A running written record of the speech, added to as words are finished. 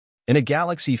In a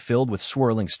galaxy filled with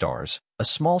swirling stars, a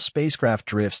small spacecraft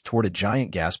drifts toward a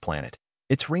giant gas planet,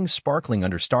 its rings sparkling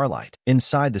under starlight.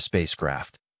 Inside the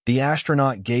spacecraft, the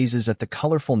astronaut gazes at the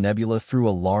colorful nebula through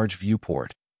a large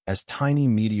viewport as tiny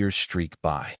meteors streak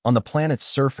by. On the planet's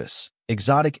surface,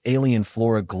 exotic alien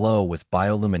flora glow with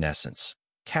bioluminescence,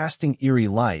 casting eerie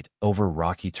light over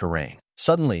rocky terrain.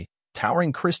 Suddenly,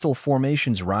 towering crystal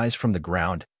formations rise from the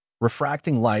ground,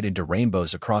 refracting light into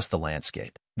rainbows across the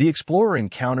landscape. The explorer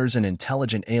encounters an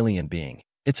intelligent alien being,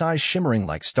 its eyes shimmering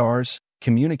like stars,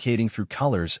 communicating through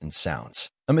colors and sounds.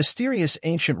 A mysterious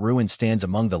ancient ruin stands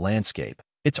among the landscape,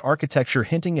 its architecture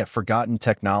hinting at forgotten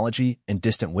technology and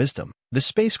distant wisdom. The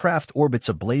spacecraft orbits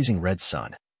a blazing red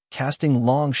sun, casting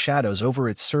long shadows over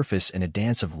its surface in a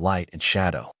dance of light and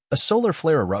shadow. A solar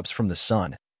flare erupts from the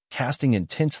sun, casting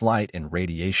intense light and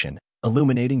radiation,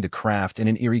 illuminating the craft in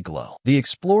an eerie glow. The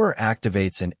explorer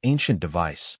activates an ancient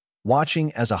device,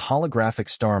 watching as a holographic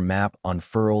star map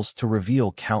unfurls to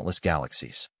reveal countless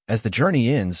galaxies. As the journey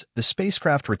ends, the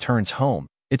spacecraft returns home,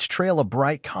 its trail a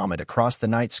bright comet across the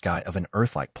night sky of an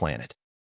Earth-like planet.